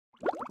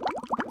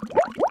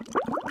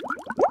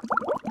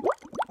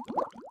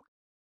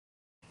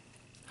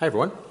Hi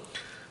everyone.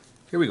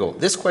 Here we go.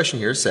 This question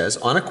here says,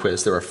 on a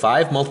quiz, there are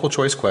 5 multiple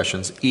choice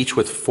questions, each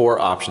with 4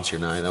 options here.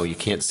 Now I know you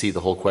can't see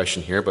the whole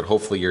question here, but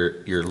hopefully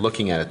you're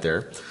looking at it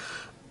there.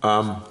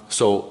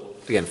 So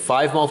again,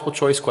 5 multiple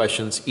choice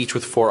questions, each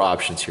with 4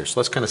 options here. So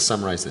let's kind of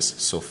summarize this.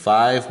 So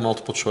 5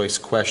 multiple choice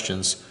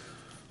questions,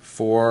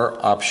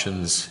 4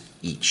 options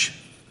each.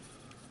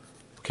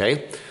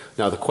 Okay.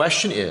 Now the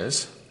question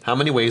is, how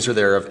many ways are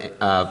there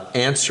of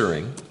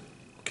answering,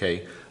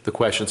 okay, the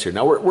questions here?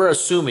 Now we're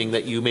assuming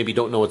that you maybe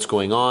don't know what's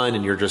going on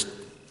and you're just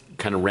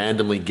kind of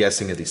randomly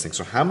guessing at these things.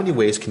 So how many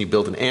ways can you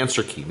build an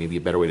answer key? Maybe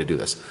a better way to do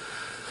this.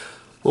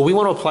 Well, we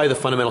want to apply the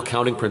fundamental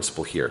counting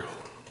principle here.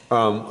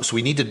 So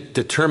we need to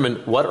determine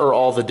what are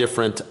all the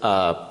different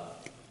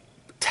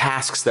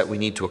tasks that we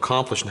need to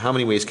accomplish and how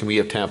many ways can we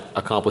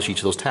accomplish each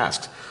of those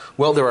tasks.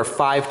 Well, there are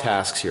 5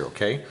 tasks here,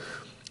 okay?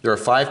 There are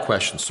 5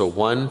 questions. So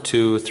 1,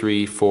 2,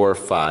 3, 4,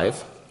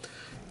 5.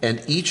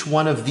 And each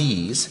one of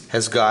these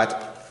has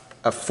got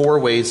 4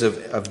 ways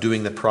of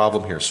doing the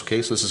problem here.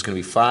 Okay, so this is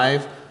going to be 4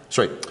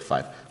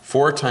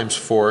 times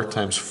 4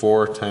 times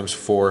 4 times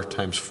 4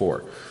 times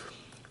 4.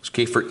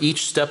 Okay, for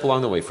each step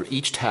along the way, for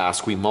each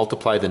task, we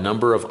multiply the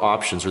number of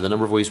options or the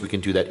number of ways we can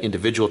do that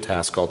individual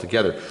task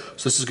altogether.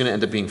 So this is going to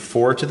end up being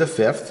 4 to the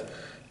 5th,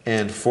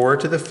 and 4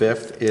 to the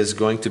 5th is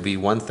going to be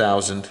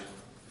 1,000,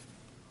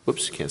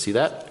 whoops, can't see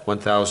that,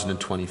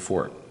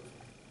 1,024.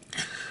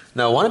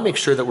 Now I want to make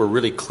sure that we're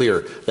really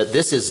clear that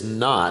this is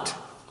not,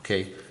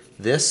 okay,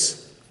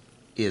 this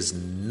is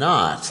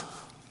not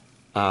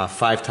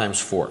 5 times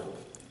 4.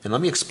 And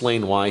let me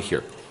explain why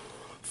here.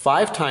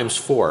 5 times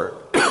 4,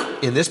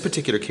 in this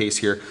particular case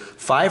here,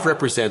 5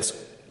 represents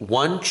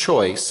 1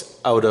 choice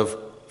out of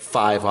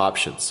 5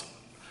 options.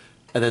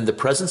 And then the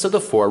presence of the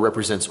 4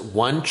 represents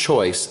 1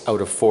 choice out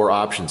of 4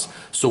 options.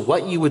 So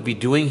what you would be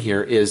doing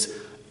here is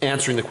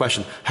answering the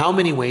question, how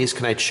many ways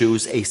can I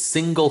choose a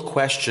single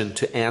question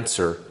to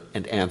answer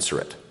and answer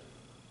it?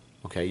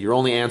 Okay, you're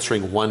only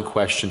answering 1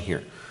 question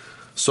here.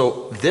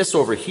 So this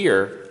over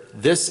here,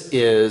 this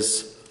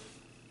is,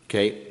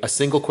 okay, a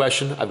single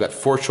question. I've got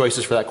 4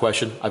 choices for that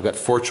question. I've got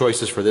 4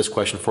 choices for this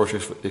question, 4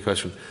 choices for this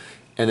question.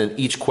 And then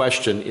each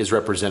question is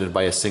represented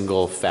by a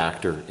single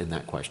factor in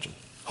that question.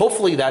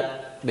 Hopefully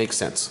that makes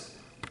sense.